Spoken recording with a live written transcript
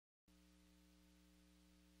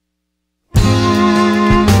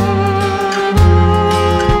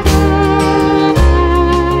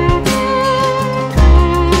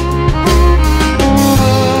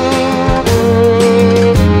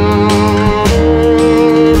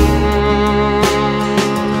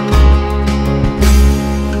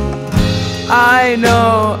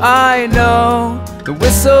I know, the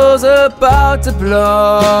whistle's about to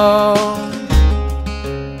blow.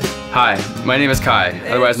 Hi, my name is Kai,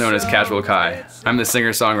 otherwise known as Casual Kai. I'm the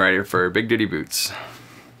singer-songwriter for Big Dirty Boots.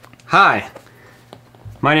 Hi,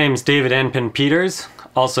 my name is David Enpin Peters,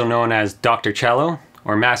 also known as Dr. Cello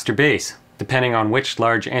or Master Bass, depending on which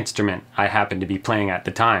large instrument I happen to be playing at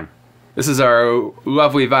the time. This is our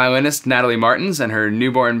lovely violinist, Natalie Martins, and her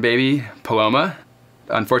newborn baby, Paloma.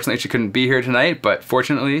 Unfortunately, she couldn't be here tonight, but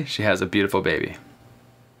fortunately, she has a beautiful baby.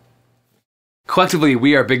 Collectively,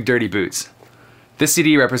 we are Big Dirty Boots. This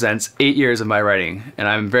CD represents 8 years of my writing, and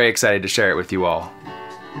I'm very excited to share it with you all.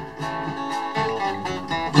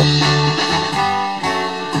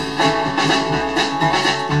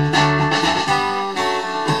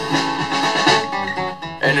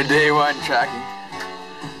 And a day one tracking.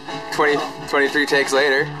 23 takes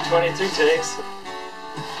later. 22 takes.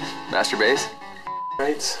 Master bass.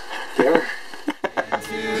 Right there.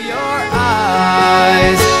 To your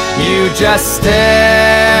eyes, you just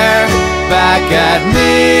stare back at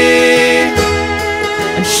me,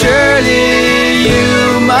 and surely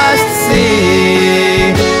you must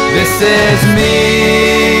see, this is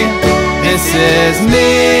me, this is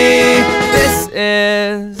me, this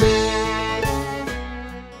is.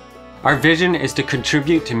 Our vision is to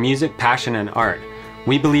contribute to music, passion, and art.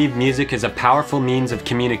 We believe music is a powerful means of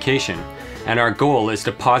communication, and our goal is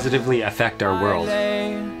to positively affect our world.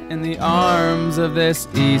 In the arms of this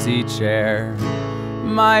easy chair,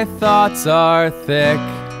 my thoughts are thick.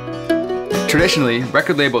 Traditionally,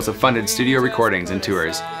 record labels have funded studio recordings and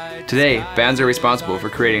tours. Today, bands are responsible for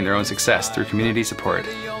creating their own success through community support.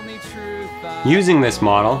 Using this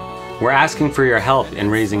model, we're asking for your help in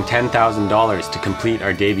raising $10,000 to complete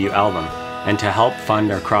our debut album and to help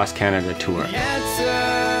fund our cross-Canada tour.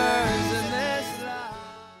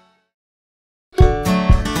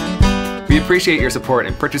 We appreciate your support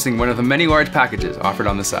in purchasing one of the many large packages offered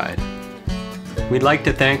on the side. We'd like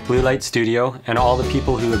to thank Blue Light Studio and all the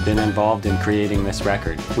people who have been involved in creating this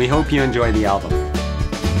record. We hope you enjoy the album.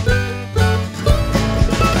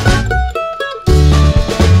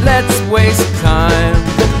 Let's waste time.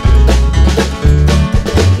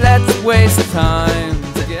 Let's waste time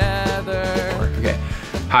together. Okay.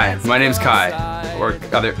 Hi, my name's Kai, or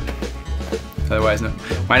otherwise no.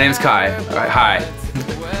 My name's Kai. Hi.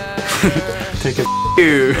 Take a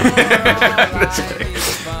You.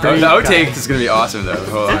 The outtake is gonna be awesome though.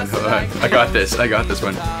 Hold on. I got this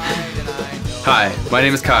one. Hi, my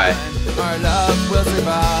name is Kai.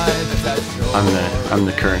 I'm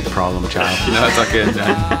the current problem child. You know, it's not good.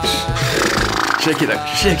 Shake it up,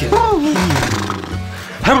 shake it.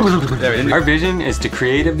 Our vision is to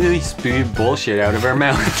creatively spew bullshit out of our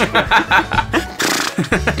mouths.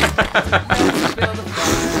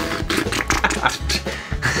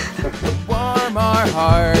 Warm our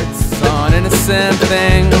hearts on innocent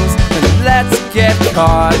things, and let's get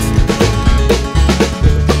caught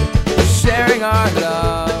sharing our love.